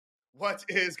What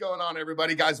is going on,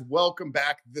 everybody? Guys, welcome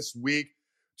back this week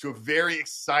to a very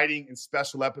exciting and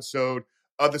special episode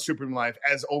of the Superhuman Life.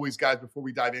 As always, guys, before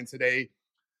we dive in today,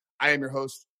 I am your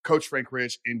host, Coach Frank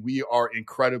Rich, and we are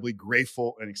incredibly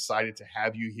grateful and excited to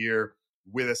have you here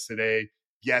with us today.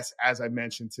 Yes, as I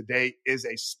mentioned, today is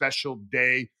a special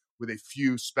day with a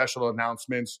few special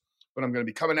announcements, but I'm going to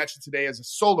be coming at you today as a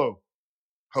solo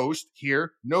host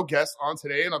here. No guest on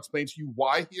today, and I'll explain to you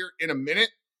why here in a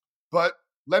minute. But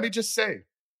let me just say,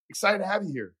 excited to have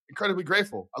you here. Incredibly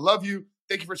grateful. I love you.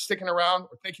 Thank you for sticking around,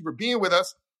 or thank you for being with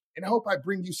us. And I hope I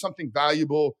bring you something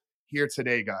valuable here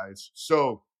today, guys.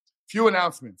 So, few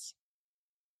announcements.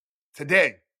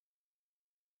 Today,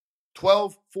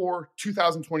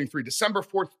 12/4/2023, December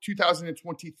 4th,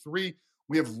 2023,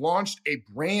 we have launched a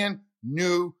brand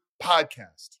new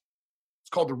podcast. It's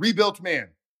called The Rebuilt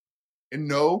Man. And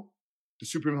no, the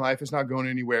Superhuman Life is not going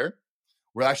anywhere.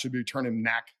 We'll actually be returning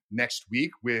next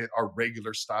week with our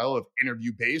regular style of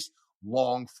interview-based,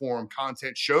 long-form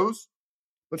content shows.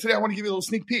 But today I want to give you a little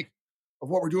sneak peek of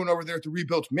what we're doing over there at The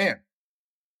Rebuilt Man.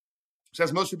 So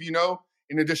as most of you know,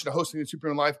 in addition to hosting the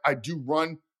Superhuman Life, I do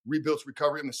run Rebuilt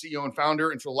Recovery. I'm the CEO and founder.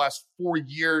 And for the last 4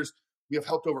 years, we have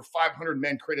helped over 500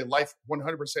 men create a life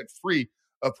 100% free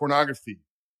of pornography.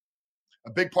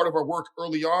 A big part of our work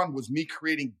early on was me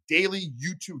creating daily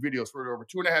YouTube videos. For over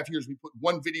 2.5 years, we put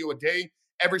one video a day,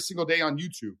 every single day on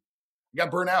YouTube. I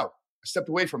got burnt out. I stepped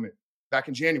away from it back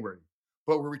in January.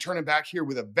 But we're returning back here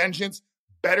with a vengeance,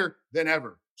 better than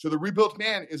ever. So The Rebuilt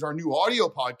Man is our new audio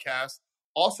podcast,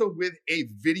 also with a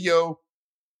video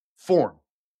form.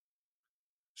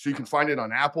 So you can find it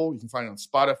on Apple, you can find it on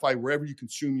Spotify, wherever you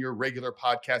consume your regular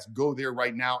podcast. Go there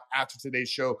right now after today's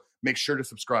show. Make sure to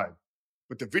subscribe.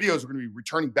 But the videos are going to be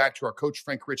returning back to our Coach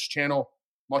Frank Rich channel,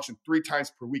 launching 3 times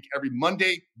per week, every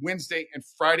Monday, Wednesday, and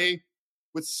Friday,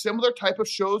 with similar type of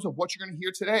shows of what you're going to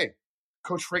hear today.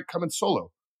 Coach Frank coming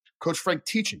solo, Coach Frank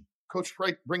teaching, Coach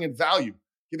Frank bringing value,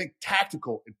 giving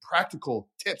tactical and practical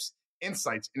tips,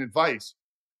 insights, and advice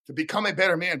to become a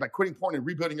better man by quitting porn and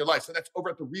rebuilding your life. So that's over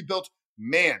at The Rebuilt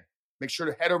Man. Make sure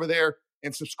to head over there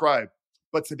and subscribe.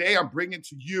 But today I'm bringing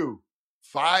to you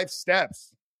 5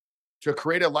 steps to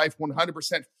create a life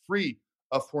 100% free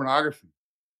of pornography.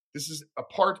 This is a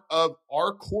part of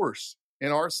our course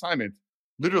and our assignment.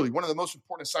 Literally, one of the most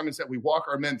important assignments that we walk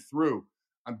our men through.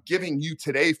 I'm giving you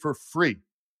today for free.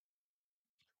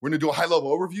 We're going to do a high-level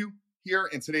overview here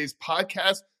in today's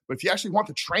podcast. But if you actually want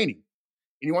the training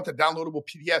and you want the downloadable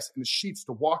PDFs and the sheets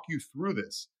to walk you through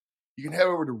this, you can head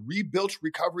over to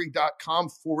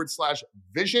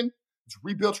rebuiltrecovery.com/vision. It's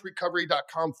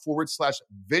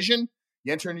rebuiltrecovery.com/vision.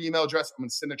 You enter in your email address. I'm going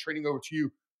to send the training over to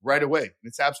you right away. And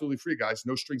it's absolutely free, guys.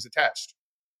 No strings attached.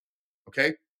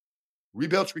 Okay?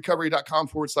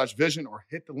 rebuiltrecovery.com/vision, or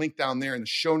hit the link down there in the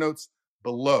show notes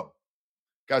below.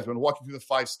 Guys, I'm going to walk you through the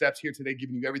 5 steps here today,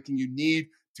 giving you everything you need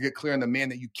to get clear on the man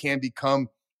that you can become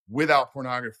without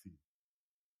pornography.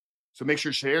 So make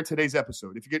sure to share today's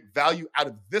episode. If you get value out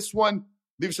of this one,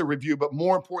 leave us a review. But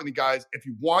more importantly, guys, if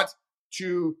you want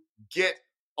to get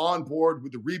on board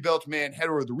with The Rebuilt Man, head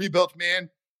over to The Rebuilt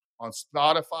Man on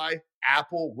Spotify,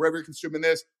 Apple, wherever you're consuming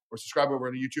this, or subscribe over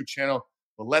on the YouTube channel.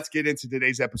 But let's get into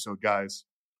today's episode, guys,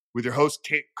 with your host,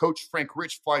 Coach Frank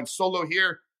Rich, flying solo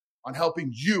here on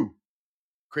helping you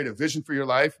create a vision for your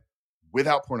life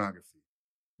without pornography.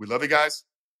 We love you guys.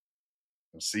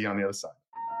 We'll see you on the other side.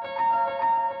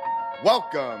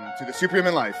 Welcome to the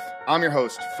Superhuman Life. I'm your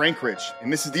host, Frank Rich,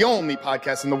 and this is the only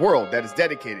podcast in the world that is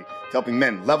dedicated to helping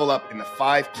men level up in the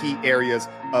 5 key areas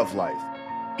of life.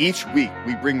 Each week,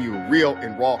 we bring you real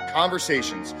and raw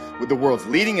conversations with the world's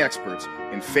leading experts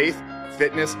in faith,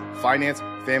 fitness, finance,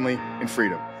 family, and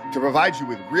freedom to provide you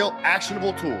with real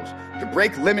actionable tools to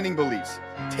break limiting beliefs,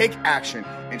 take action,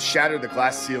 and shatter the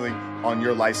glass ceiling on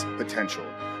your life's potential.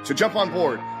 So jump on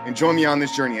board and join me on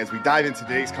this journey as we dive into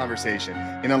today's conversation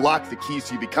and unlock the keys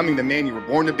to you becoming the man you were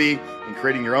born to be and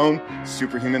creating your own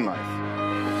superhuman life.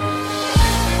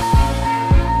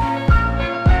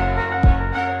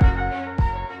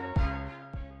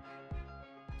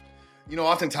 You know,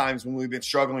 oftentimes when we've been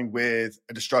struggling with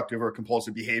a destructive or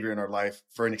compulsive behavior in our life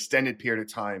for an extended period of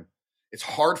time, it's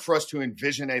hard for us to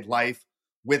envision a life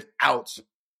without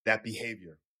that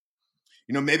behavior.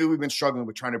 You know, maybe we've been struggling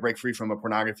with trying to break free from a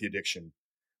pornography addiction.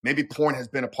 Maybe porn has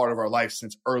been a part of our life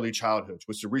since early childhood,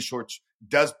 which the research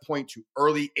does point to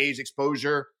early age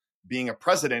exposure being a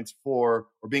precedent for,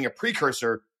 or being a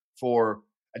precursor for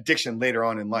addiction later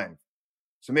on in life.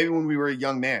 So maybe when we were a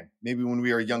young man, maybe when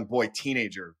we were a young boy,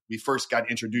 teenager, we first got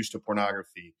introduced to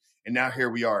pornography. And now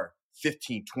here we are,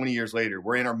 15, 20 years later.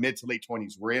 We're in our mid to late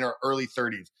 20s. We're in our early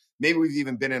 30s. Maybe we've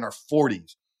even been in our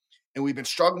 40s. And we've been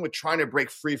struggling with trying to break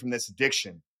free from this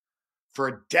addiction for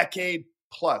a decade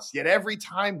plus. Yet every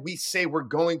time we say we're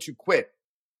going to quit,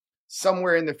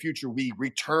 somewhere in the future, we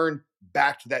return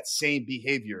back to that same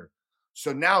behavior.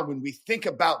 So now when we think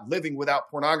about living without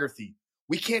pornography,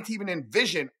 we can't even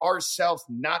envision ourselves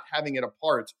not having it a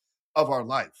part of our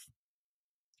life.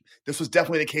 This was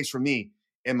definitely the case for me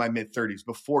in my mid-30s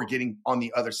before getting on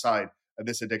the other side of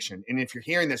this addiction. And if you're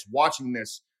hearing this, watching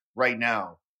this right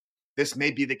now, this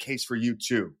may be the case for you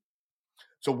too.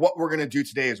 So what we're going to do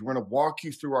today is we're going to walk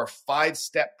you through our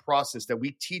 5-step process that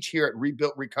we teach here at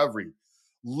Rebuilt Recovery.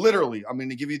 Literally, I'm going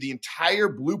to give you the entire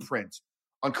blueprint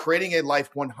on creating a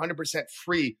life 100%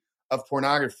 free of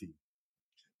pornography.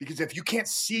 Because if you can't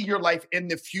see your life in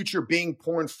the future being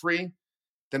porn free,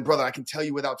 then brother, I can tell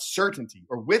you without certainty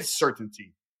or with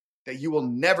certainty that you will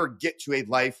never get to a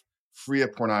life free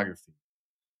of pornography.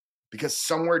 Because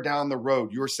somewhere down the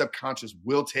road, your subconscious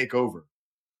will take over.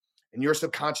 And your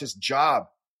subconscious job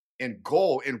and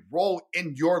goal and role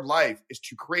in your life is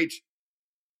to create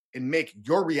and make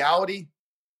your reality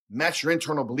match your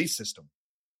internal belief system.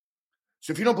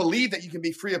 So if you don't believe that you can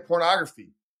be free of pornography,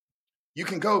 you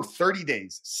can go 30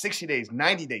 days, 60 days,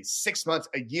 90 days, 6 months,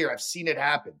 a year. I've seen it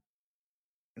happen.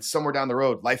 And somewhere down the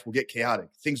road, life will get chaotic.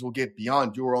 Things will get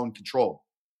beyond your own control.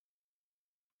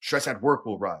 Stress at work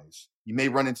will rise. You may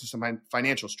run into some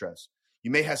financial stress.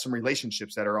 You may have some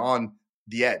relationships that are on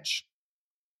the edge.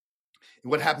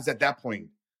 And what happens at that point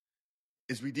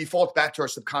is we default back to our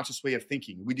subconscious way of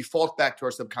thinking. We default back to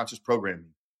our subconscious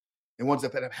programming. And what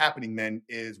ends up happening then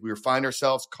is we find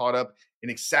ourselves caught up in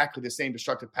exactly the same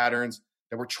destructive patterns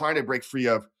that we're trying to break free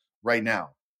of right now.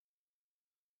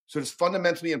 So it's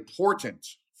fundamentally important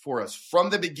for us from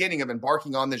the beginning of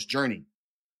embarking on this journey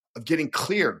of getting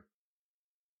clear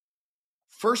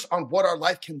first on what our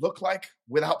life can look like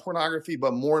without pornography,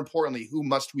 but more importantly, who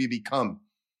must we become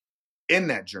in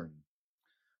that journey?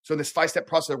 So in this 5-step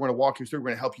process that we're going to walk you through, we're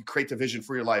going to help you create the vision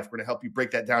for your life. We're going to help you break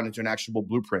that down into an actionable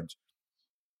blueprint.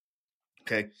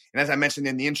 Okay. And as I mentioned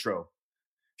in the intro,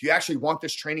 if you actually want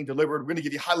this training delivered, we're going to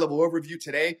give you a high-level overview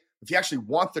today. If you actually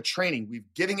want the training, we're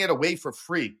giving it away for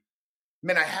free.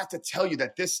 Man, I have to tell you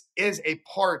that this is a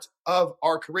part of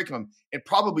our curriculum and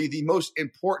probably the most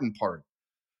important part.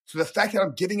 So the fact that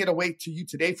I'm giving it away to you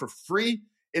today for free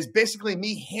is basically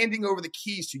me handing over the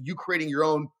keys to you creating your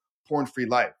own porn-free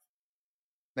life.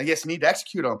 Now, yes, you need to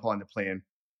execute upon the plan,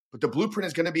 but the blueprint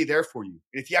is going to be there for you.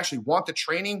 And if you actually want the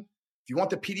training, if you want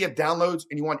the PDF downloads,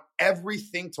 and you want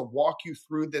everything to walk you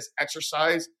through this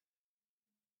exercise,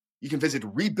 you can visit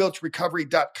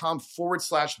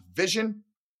rebuiltrecovery.com/vision.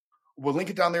 We'll link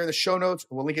it down there in the show notes.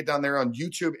 We'll link it down there on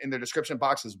YouTube in the description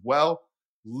box as well.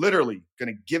 Literally going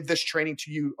to give this training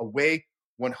to you away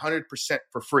 100%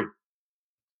 for free.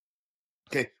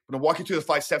 Okay, I'm going to walk you through the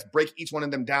 5 steps, break each one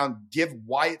of them down, give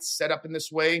why it's set up in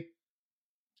this way.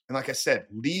 And like I said,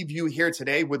 leave you here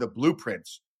today with a blueprint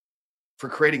for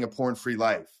creating a porn-free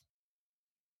life.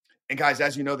 And guys,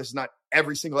 as you know, this is not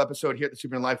every single episode here at the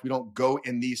Superhuman Life. We don't go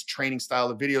in these training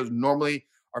style of videos. Normally,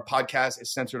 our podcast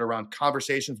is centered around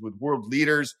conversations with world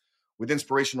leaders, with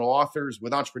inspirational authors,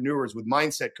 with entrepreneurs, with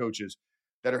mindset coaches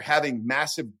that are having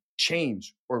massive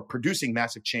change or producing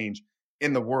massive change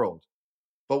in the world.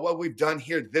 But what we've done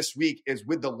here this week is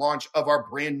with the launch of our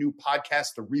brand new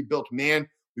podcast, The Rebuilt Man,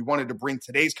 we wanted to bring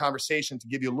today's conversation to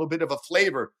give you a little bit of a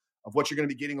flavor of what you're going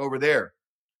to be getting over there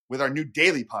with our new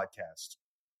daily podcast.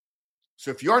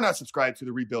 So if you are not subscribed to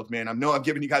The Rebuilt Man, I know I'm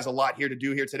giving you guys a lot here to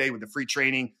do here today with the free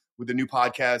training, with the new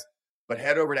podcast, but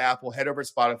head over to Apple, head over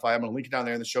to Spotify. I'm going to link it down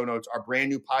there in the show notes. Our brand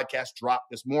new podcast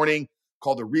dropped this morning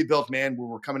called The Rebuilt Man, where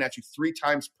we're coming at you 3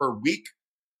 times per week,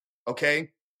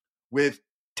 okay, with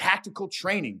tactical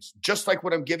trainings, just like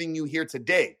what I'm giving you here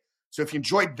today. So if you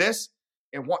enjoyed this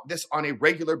and want this on a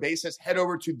regular basis, head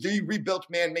over to The Rebuilt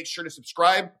Man. Make sure to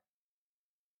subscribe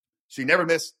so you never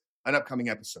miss an upcoming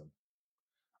episode.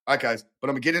 All right, guys, but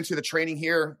I'm going to get into the training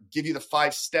here, give you the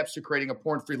 5 steps to creating a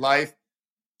porn-free life,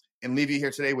 and leave you here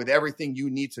today with everything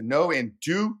you need to know and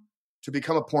do to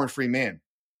become a porn-free man.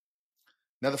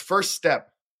 Now, the first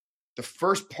step, the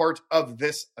first part of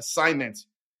this assignment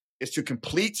is to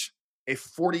complete a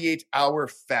 48-hour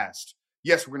fast.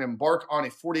 Yes, we're going to embark on a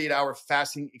 48-hour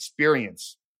fasting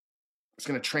experience. It's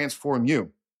going to transform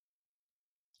you.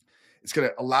 It's going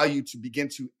to allow you to begin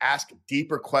to ask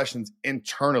deeper questions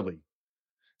internally.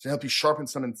 It's going to help you sharpen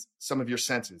some of your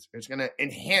senses. It's going to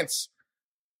enhance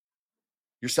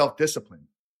your self-discipline.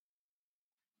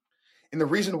 And the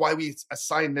reason why we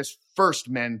assign this first,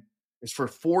 men, is for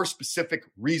 4 specific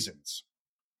reasons.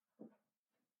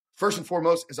 First and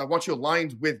foremost is I want you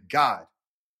aligned with God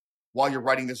while you're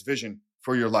writing this vision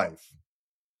for your life.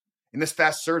 And this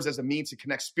fast serves as a means to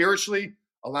connect spiritually,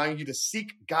 allowing you to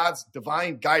seek God's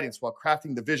divine guidance while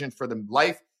crafting the vision for the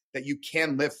life that you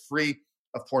can live free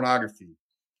of pornography.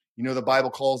 You know, the Bible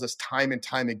calls us time and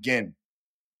time again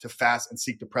to fast and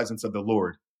seek the presence of the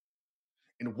Lord.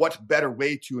 And what better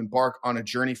way to embark on a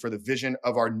journey for the vision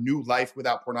of our new life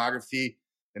without pornography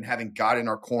than having God in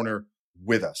our corner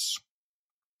with us?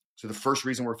 So the first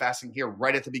reason we're fasting here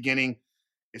right at the beginning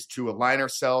is to align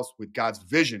ourselves with God's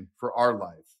vision for our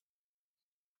life.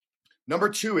 Number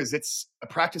two is it's a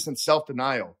practice in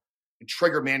self-denial and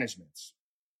trigger management.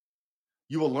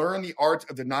 You will learn the art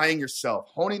of denying yourself,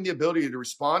 honing the ability to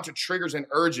respond to triggers and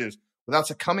urges without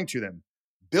succumbing to them,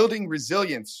 building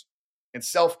resilience and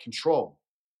self-control.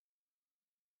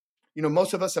 You know,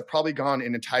 most of us have probably gone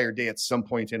an entire day at some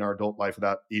point in our adult life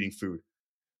without eating food.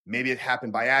 Maybe it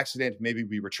happened by accident. Maybe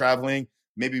we were traveling.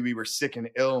 Maybe we were sick and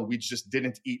ill and we just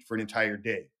didn't eat for an entire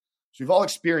day. So we've all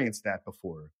experienced that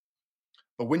before.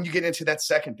 But when you get into that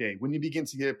second day, when you begin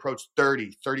to approach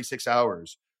 30, 36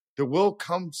 hours, there will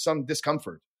come some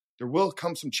discomfort. There will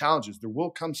come some challenges. There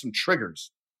will come some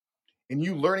triggers. And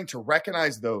you learning to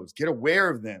recognize those, get aware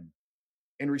of them,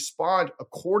 and respond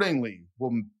accordingly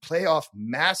will play off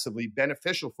massively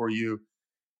beneficial for you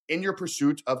in your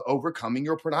pursuit of overcoming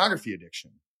your pornography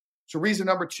addiction. So reason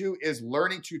number two is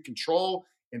learning to control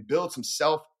and build some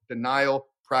self-denial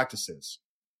practices.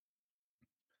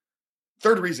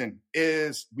 Third reason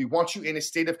is we want you in a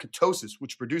state of ketosis,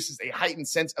 which produces a heightened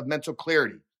sense of mental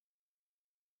clarity.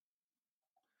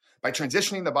 By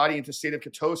transitioning the body into a state of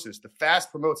ketosis, the fast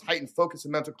promotes heightened focus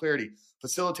and mental clarity,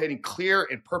 facilitating clear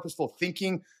and purposeful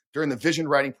thinking during the vision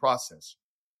writing process.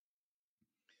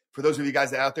 For those of you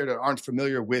guys out there that aren't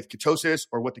familiar with ketosis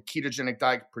or what the ketogenic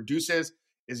diet produces,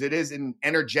 is it is an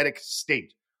energetic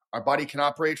state. Our body can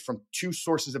operate from two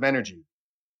sources of energy: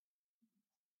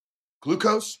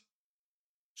 glucose,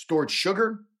 stored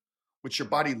sugar, which your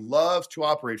body loves to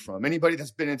operate from. Anybody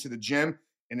that's been into the gym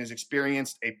and has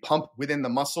experienced a pump within the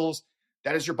muscles,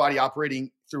 that is your body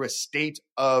operating through a state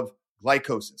of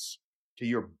glycosis. Okay,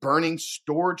 you're burning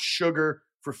stored sugar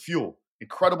for fuel.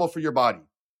 Incredible for your body.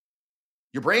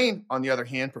 Your brain, on the other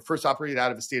hand, prefers to operate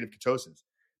out of a state of ketosis.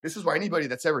 This is why anybody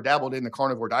that's ever dabbled in the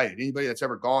carnivore diet, anybody that's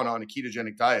ever gone on a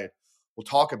ketogenic diet, will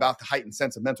talk about the heightened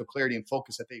sense of mental clarity and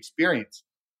focus that they experience,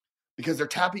 because they're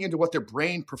tapping into what their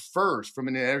brain prefers from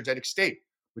an energetic state,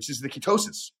 which is the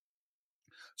ketosis.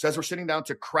 So as we're sitting down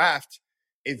to craft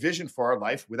a vision for our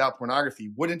life without pornography,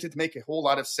 wouldn't it make a whole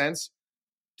lot of sense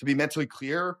to be mentally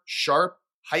clear, sharp,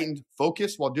 heightened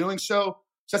focus while doing so?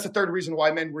 So that's the third reason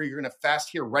why, men, we're going to fast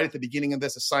here right at the beginning of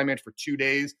this assignment for 2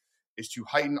 days, is to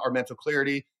heighten our mental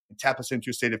clarity and tap us into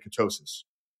a state of ketosis.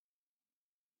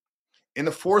 And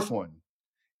the fourth one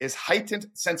is heightened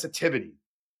sensitivity.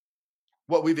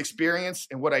 What we've experienced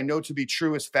and what I know to be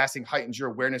true is fasting heightens your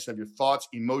awareness of your thoughts,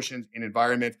 emotions, and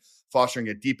environment, fostering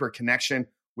a deeper connection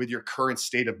with your current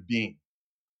state of being.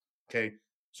 Okay,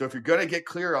 so if you're going to get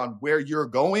clear on where you're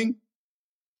going,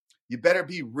 you better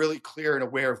be really clear and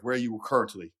aware of where you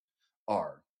currently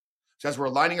are. So as we're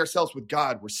aligning ourselves with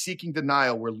God, we're seeking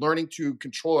denial, we're learning to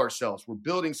control ourselves, we're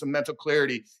building some mental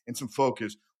clarity and some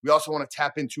focus. We also want to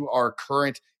tap into our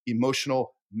current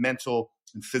emotional, mental,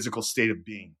 and physical state of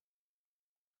being.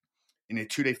 And a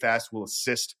 2-day fast will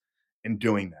assist in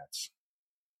doing that.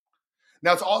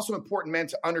 Now, it's also important, men,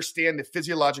 to understand the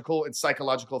physiological and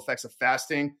psychological effects of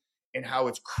fasting and how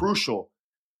it's crucial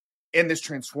in this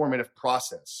transformative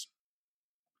process.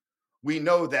 We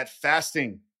know that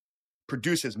fasting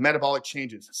produces metabolic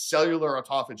changes, cellular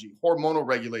autophagy, hormonal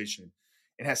regulation,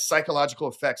 and has psychological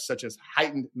effects such as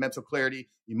heightened mental clarity,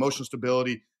 emotional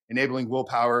stability, enabling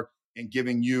willpower, and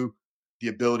giving you the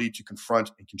ability to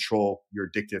confront and control your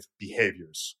addictive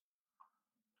behaviors.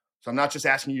 So I'm not just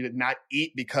asking you to not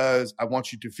eat because I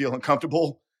want you to feel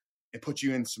uncomfortable and put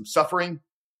you in some suffering.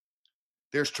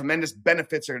 There's tremendous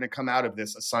benefits that are going to come out of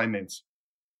this assignment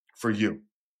for you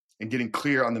and getting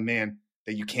clear on the man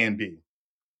that you can be.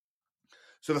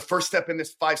 So the first step in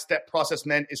this 5-step process,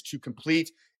 men, is to complete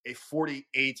a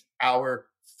 48-hour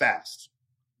fast.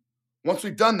 Once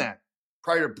we've done that,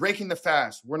 prior to breaking the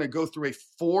fast, we're going to go through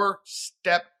a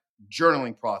 4-step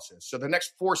journaling process. So the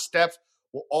next 4 steps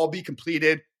will all be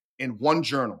completed in one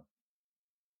journal.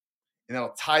 And that'll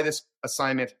tie this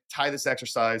assignment, tie this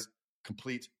exercise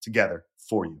complete together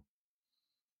for you.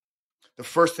 The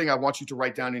first thing I want you to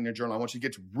write down in your journal, I want you to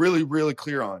get really, really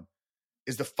clear on,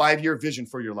 is the 5-year vision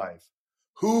for your life.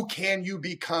 Who can you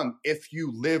become if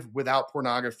you live without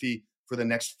pornography for the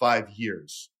next 5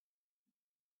 years?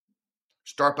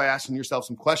 Start by asking yourself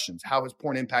some questions. How has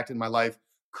porn impacted my life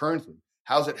currently?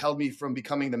 How has it held me from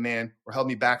becoming the man, or held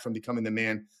me back from becoming the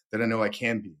man that I know I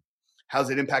can be? How's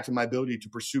it impacted my ability to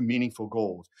pursue meaningful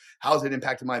goals? How's it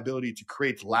impacted my ability to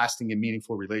create lasting and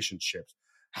meaningful relationships?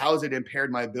 How has it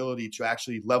impaired my ability to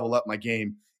actually level up my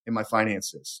game in my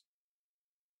finances?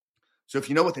 So if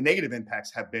you know what the negative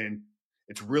impacts have been,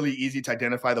 it's really easy to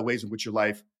identify the ways in which your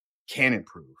life can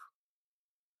improve.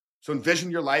 So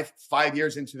envision your life 5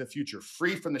 years into the future,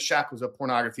 free from the shackles of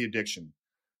pornography addiction.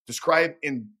 Describe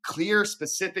in clear,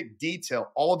 specific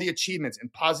detail all the achievements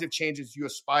and positive changes you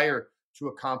aspire to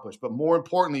accomplish. But more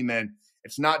importantly, men,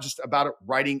 it's not just about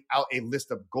writing out a list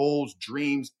of goals,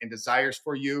 dreams, and desires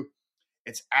for you.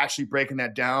 It's actually breaking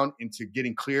that down into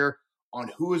getting clear on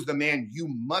who is the man you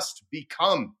must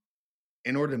become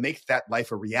in order to make that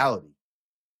life a reality.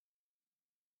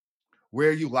 Where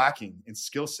are you lacking in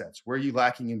skill sets? Where are you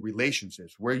lacking in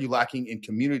relationships? Where are you lacking in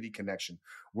community connection?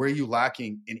 Where are you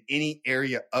lacking in any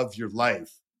area of your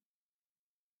life?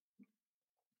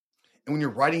 And when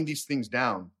you're writing these things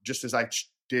down, just as I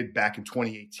did back in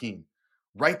 2018,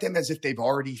 write them as if they've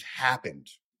already happened.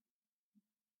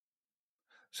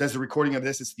 So as the recording of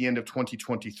this, it's the end of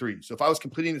 2023. So if I was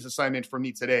completing this assignment for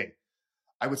me today,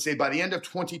 I would say by the end of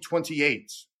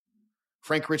 2028,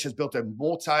 Frank Rich has built a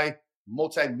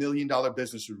multi-million-dollar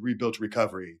business with Rebuilt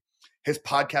Recovery. His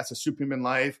podcast, A Superhuman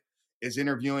Life, is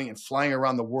interviewing and flying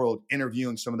around the world,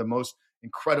 interviewing some of the most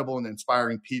incredible and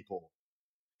inspiring people.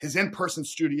 His in-person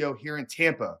studio here in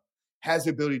Tampa has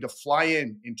the ability to fly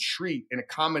in and treat and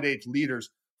accommodate leaders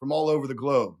from all over the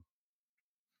globe.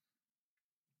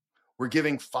 We're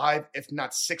giving 5, if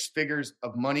not 6 figures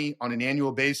of money on an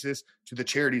annual basis to the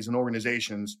charities and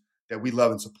organizations that we love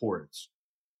and support.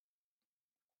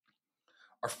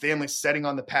 Our family's setting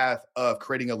on the path of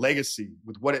creating a legacy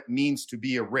with what it means to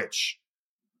be a rich.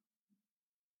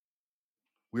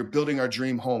 We are building our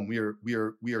dream home. We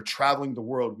are traveling the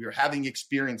world. We are having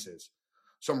experiences.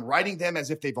 So I'm writing them as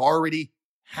if they've already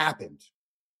happened.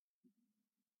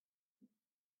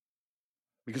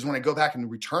 Because when I go back and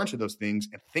return to those things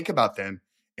and think about them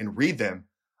and read them,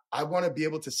 I want to be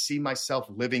able to see myself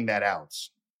living that out.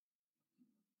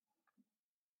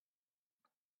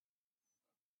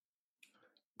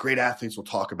 Great athletes will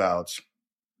talk about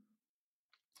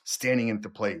standing at the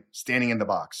plate, standing in the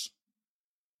box,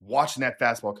 watching that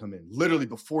fastball come in. Literally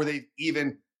before they've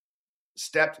even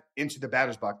stepped into the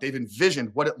batter's box, they've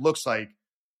envisioned what it looks like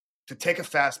to take a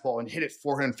fastball and hit it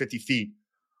 450 feet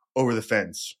over the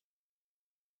fence.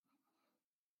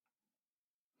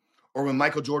 Or when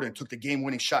Michael Jordan took the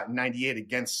game-winning shot in 98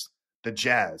 against the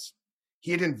Jazz,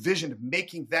 he had envisioned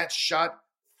making that shot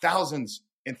thousands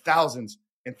and thousands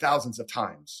and thousands of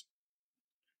times.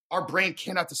 Our brain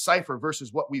cannot decipher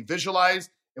versus what we visualize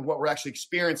and what we're actually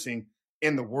experiencing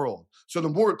in the world. So the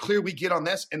more clear we get on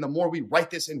this and the more we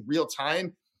write this in real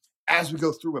time as we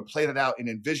go through and play that out and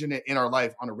envision it in our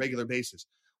life on a regular basis,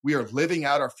 we are living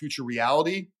out our future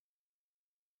reality.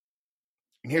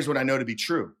 And here's what I know to be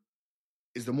true,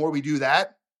 is the more we do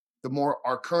that, the more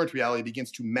our current reality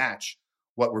begins to match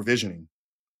what we're visioning.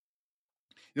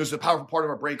 There's a powerful part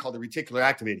of our brain called the reticular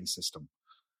activating system.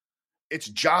 Its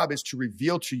job is to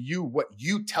reveal to you what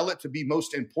you tell it to be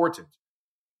most important.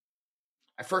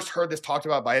 I first heard this talked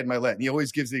about by Ed Mylett, and he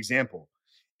always gives the example.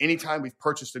 Anytime we've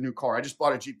purchased a new car, I just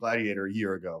bought a Jeep Gladiator a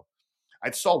year ago.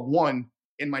 I saw one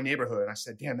in my neighborhood, and I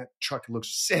said, damn, that truck looks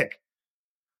sick.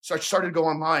 So I started to go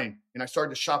online, and I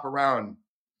started to shop around,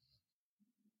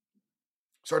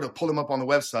 started to pull them up on the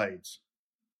websites.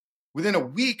 Within a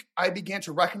week, I began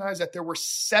to recognize that there were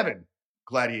 7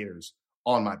 Gladiators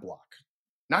on my block.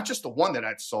 Not just the one that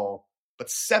I saw, but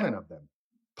 7 of them.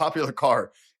 Popular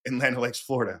car in Land Lakes,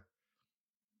 Florida.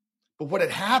 But what had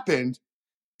happened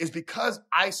is because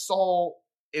I saw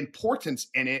importance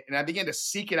in it and I began to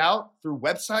seek it out through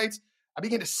websites, I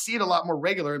began to see it a lot more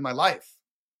regular in my life.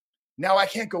 Now I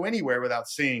can't go anywhere without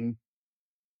seeing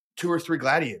 2 or 3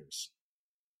 Gladiators.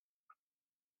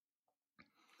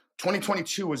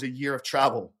 2022 was a year of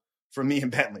travel for me and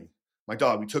Bentley, my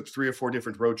dog. We took 3 or 4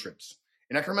 different road trips.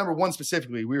 And I can remember one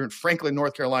specifically. We were in Franklin,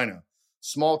 North Carolina,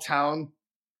 small town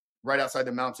right outside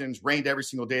the mountains, rained every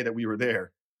single day that we were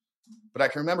there. But I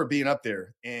can remember being up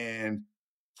there and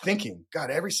thinking, God,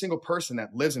 every single person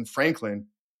that lives in Franklin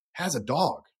has a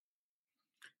dog.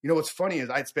 You know, what's funny is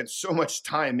I'd spent so much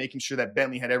time making sure that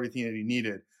Bentley had everything that he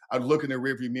needed. I'd look in the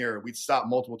rearview mirror. We'd stop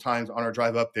multiple times on our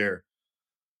drive up there.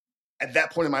 At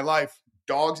that point in my life,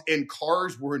 dogs and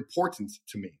cars were important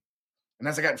to me. And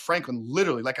as I got in Franklin,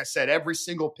 literally, like I said, every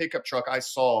single pickup truck I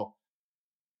saw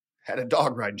had a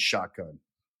dog riding shotgun.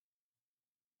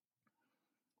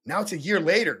 Now it's a year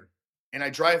later, and I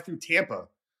drive through Tampa.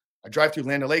 I drive through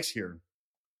Land O'Lakes here.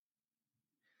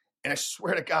 And I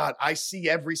swear to God, I see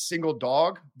every single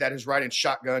dog that is riding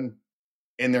shotgun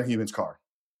in their human's car.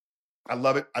 I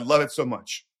love it. I love it so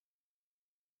much.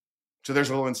 So there's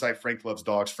a little insight. Frank loves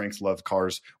dogs. Frank loves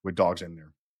cars with dogs in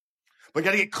there. But we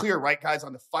got to get clear, right, guys,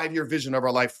 on the 5-year vision of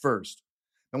our life first.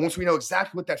 And once we know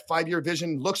exactly what that 5-year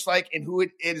vision looks like and who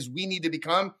it is we need to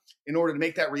become in order to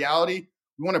make that reality,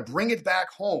 we want to bring it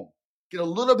back home, get a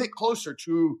little bit closer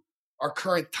to our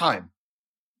current time.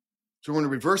 So we're going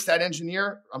to reverse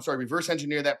engineer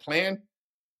that plan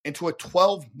into a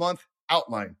 12-month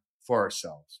outline for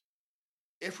ourselves.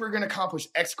 If we're going to accomplish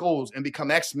X goals and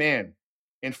become X man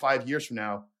in 5 years from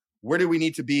now, where do we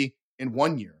need to be in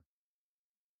 1 year?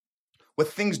 What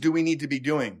things do we need to be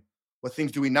doing? What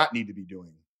things do we not need to be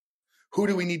doing? Who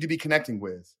do we need to be connecting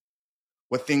with?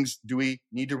 What things do we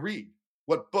need to read?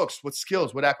 What books, what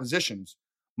skills, what acquisitions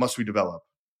must we develop?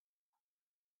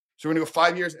 So we're going to go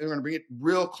 5 years and we're going to bring it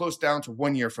real close down to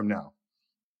 1 year from now.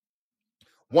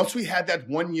 Once we had that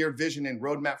 1 year vision and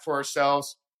roadmap for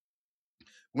ourselves,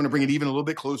 we're going to bring it even a little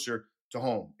bit closer to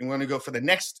home. And we're going to go for the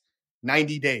next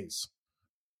 90 days.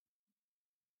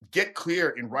 Get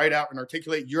clear and write out and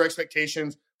articulate your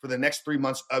expectations for the next 3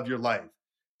 months of your life,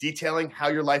 detailing how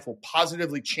your life will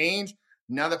positively change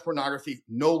now that pornography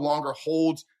no longer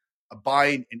holds a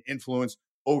buying and influence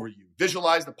over you.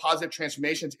 Visualize the positive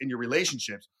transformations in your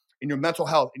relationships, in your mental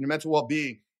health, in your mental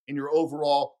well-being, in your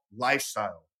overall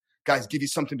lifestyle. Guys, give you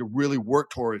something to really work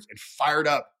towards and fired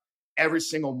up every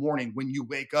single morning when you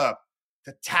wake up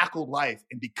to tackle life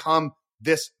and become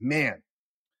this man.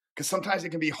 Because sometimes it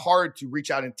can be hard to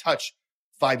reach out and touch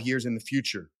 5 years in the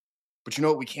future. But you know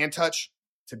what we can touch?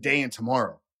 Today and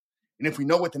tomorrow. And if we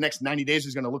know what the next 90 days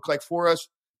is going to look like for us,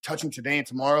 touching today and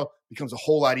tomorrow becomes a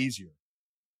whole lot easier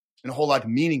and a whole lot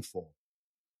meaningful.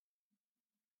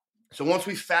 So once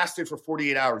we fasted for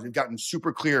 48 hours, we've gotten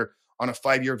super clear on a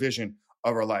 5-year vision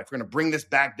of our life. We're going to bring this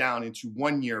back down into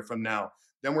 1 year from now.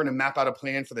 Then we're going to map out a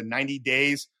plan for the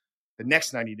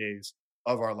next 90 days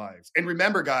of our lives. And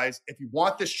remember, guys, if you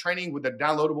want this training with a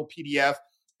downloadable PDF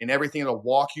and everything that'll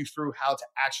walk you through how to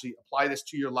actually apply this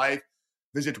to your life,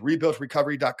 visit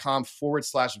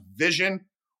rebuiltrecovery.com/vision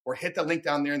or hit the link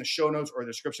down there in the show notes or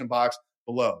the description box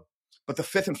below. But the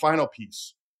fifth and final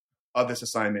piece of this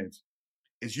assignment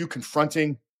is you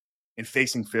confronting and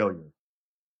facing failure.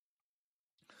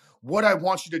 What I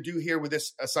want you to do here with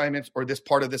this assignment or this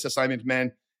part of this assignment,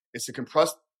 men, is to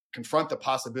confront the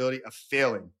possibility of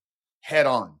failing head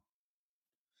on.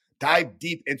 Dive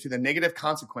deep into the negative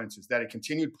consequences that a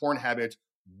continued porn habit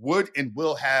would and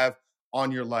will have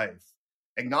on your life.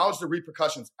 Acknowledge the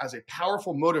repercussions as a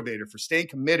powerful motivator for staying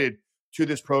committed to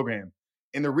this program.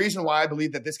 And the reason why I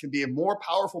believe that this can be a more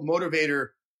powerful motivator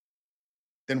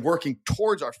than working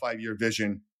towards our 5-year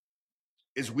vision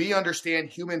is we understand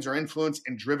humans are influenced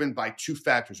and driven by two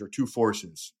factors or two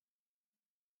forces.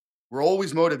 We're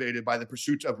always motivated by the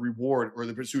pursuit of reward or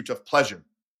the pursuit of pleasure.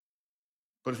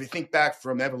 But if we think back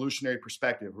from evolutionary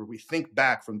perspective, or we think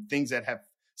back from things that have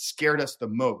scared us the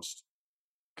most,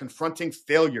 confronting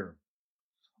failure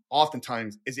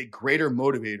oftentimes is a greater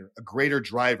motivator, a greater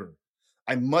driver.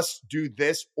 I must do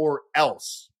this or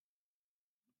else.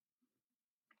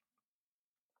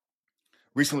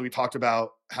 Recently, we talked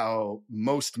about how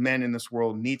most men in this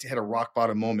world need to hit a rock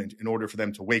bottom moment in order for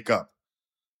them to wake up.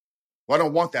 Well, I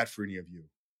don't want that for any of you.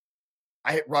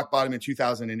 I hit rock bottom in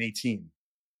 2018.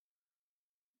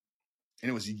 And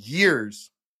it was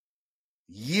years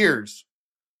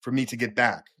for me to get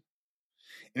back.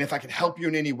 And if I could help you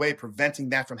in any way, preventing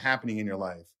that from happening in your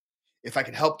life, if I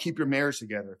could help keep your marriage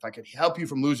together, if I could help you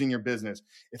from losing your business,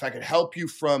 if I could help you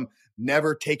from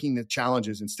never taking the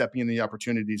challenges and stepping in the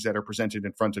opportunities that are presented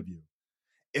in front of you,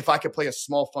 if I could play a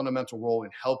small fundamental role in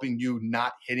helping you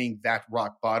not hitting that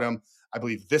rock bottom, I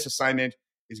believe this assignment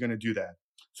is going to do that.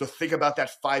 So think about that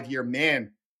 5-year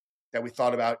man that we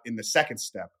thought about in the second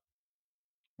step.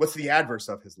 What's the adverse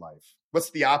of his life? What's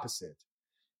the opposite?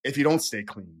 If you don't stay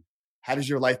clean, how does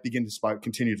your life begin to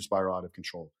continue to spiral out of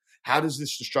control? How does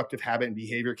this destructive habit and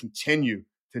behavior continue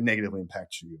to negatively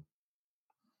impact you?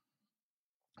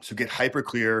 So get hyper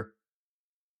clear.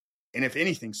 And if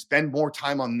anything, spend more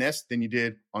time on this than you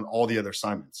did on all the other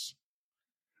assignments.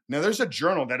 Now, there's a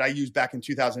journal that I used back in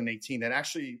 2018 that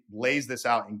actually lays this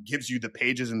out and gives you the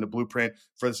pages and the blueprint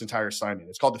for this entire assignment.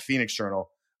 It's called the Phoenix Journal.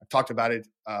 I've talked about it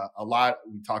a lot.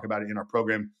 We talk about it in our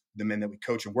program, the men that we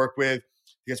coach and work with. If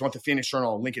you guys want the Phoenix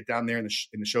Journal, I'll link it down there in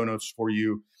the show notes for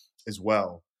you as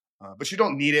well. But you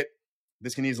don't need it.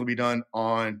 This can easily be done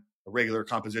on a regular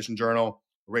composition journal,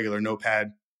 a regular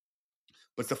notepad.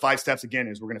 But the 5 steps, again,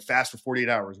 is we're going to fast for 48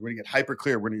 hours. We're going to get hyper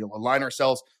clear. We're going to align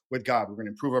ourselves with God. We're going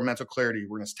to improve our mental clarity.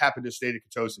 We're going to tap into a state of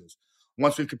ketosis.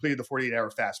 Once we've completed the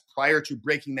 48-hour fast, prior to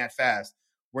breaking that fast,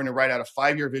 We're going to write out a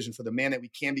 5-year vision for the man that we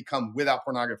can become without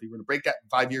pornography. We're going to break that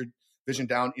 5-year vision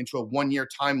down into a 1-year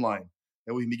timeline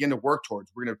that we can begin to work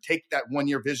towards. We're going to take that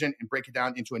 1-year vision and break it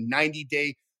down into a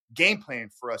 90-day game plan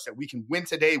for us that we can win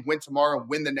today, win tomorrow,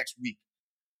 win the next week.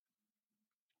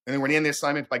 And then we're going to end the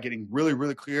assignment by getting really,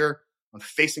 really clear on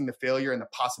facing the failure and the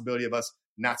possibility of us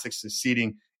not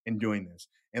succeeding in doing this.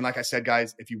 And like I said,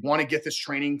 guys, if you want to get this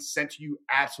training sent to you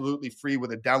absolutely free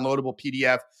with a downloadable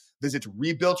PDF, visit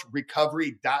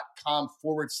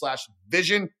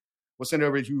rebuiltrecovery.com/vision. We'll send it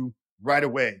over to you right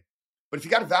away. But if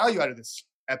you got value out of this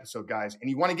episode, guys, and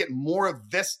you want to get more of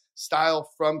this style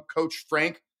from Coach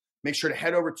Frank, make sure to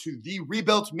head over to The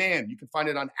Rebuilt Man. You can find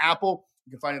it on Apple.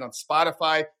 You can find it on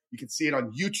Spotify. You can see it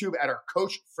on YouTube at our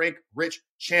Coach Frank Rich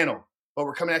channel. But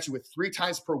we're coming at you with 3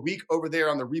 times per week over there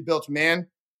on The Rebuilt Man.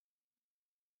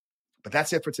 But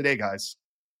that's it for today, guys.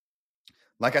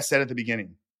 Like I said at the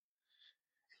beginning,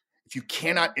 if you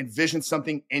cannot envision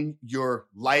something in your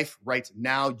life right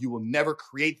now, you will never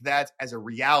create that as a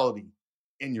reality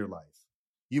in your life.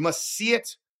 You must see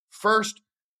it first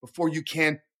before you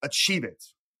can achieve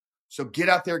it. So get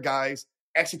out there, guys.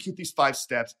 Execute these 5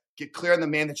 steps. Get clear on the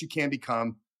man that you can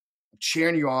become. I'm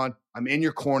cheering you on. I'm in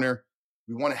your corner.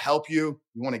 We want to help you.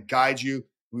 We want to guide you.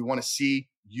 We want to see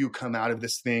you come out of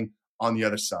this thing on the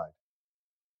other side.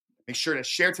 Make sure to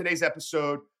share today's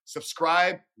episode,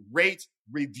 subscribe, rate,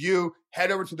 review,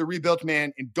 head over to The Rebuilt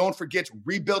Man, and don't forget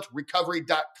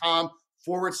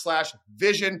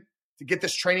rebuiltrecovery.com/vision to get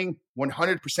this training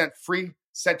 100% free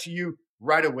sent to you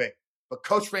right away. But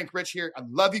Coach Frank Rich here. I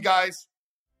love you guys.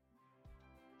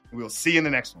 And we will see you in the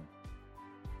next one.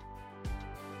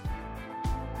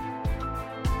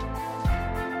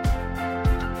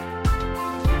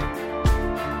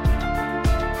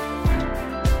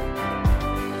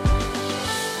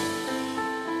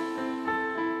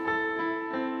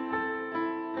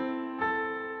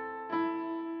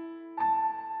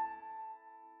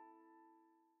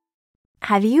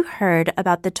 Have you heard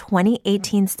about the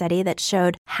 2018 study that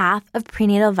showed half of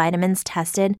prenatal vitamins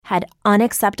tested had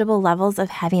unacceptable levels of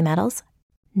heavy metals?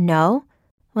 No?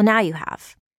 Well, now you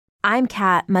have. I'm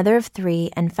Kat, mother of 3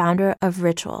 and founder of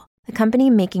Ritual, the company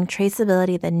making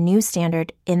traceability the new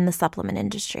standard in the supplement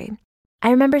industry. I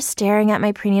remember staring at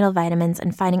my prenatal vitamins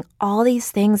and finding all these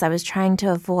things I was trying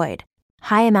to avoid.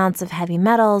 High amounts of heavy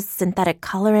metals, synthetic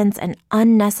colorants, and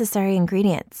unnecessary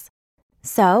ingredients.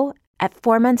 So, at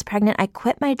 4 months pregnant, I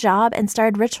quit my job and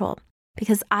started Ritual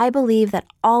because I believe that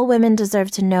all women deserve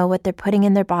to know what they're putting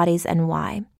in their bodies and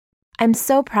why. I'm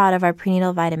so proud of our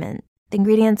prenatal vitamin. The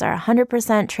ingredients are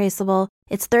 100% traceable,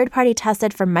 it's third-party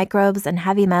tested for microbes and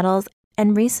heavy metals,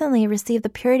 and recently received the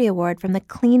Purity Award from the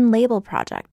Clean Label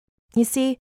Project. You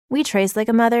see, we trace like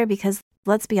a mother because,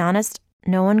 let's be honest,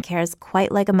 no one cares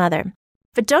quite like a mother.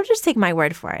 But don't just take my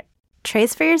word for it.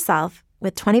 Trace for yourself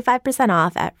with 25%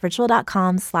 off at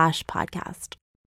ritual.com/podcast.